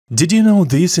Did you know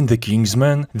this in The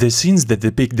Kingsman? The scenes that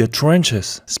depict the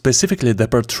trenches, specifically the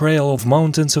portrayal of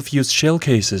mountains of used shell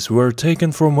cases, were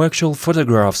taken from actual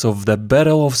photographs of the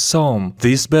Battle of Somme.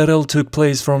 This battle took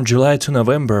place from July to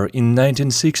November in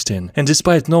 1916, and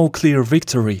despite no clear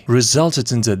victory,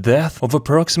 resulted in the death of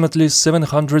approximately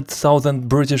 700,000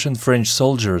 British and French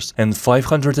soldiers and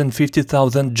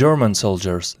 550,000 German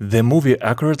soldiers. The movie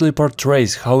accurately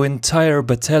portrays how entire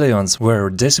battalions were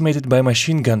decimated by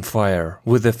machine gun fire,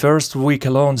 with the first week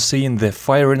alone seeing the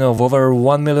firing of over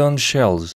 1 million shells.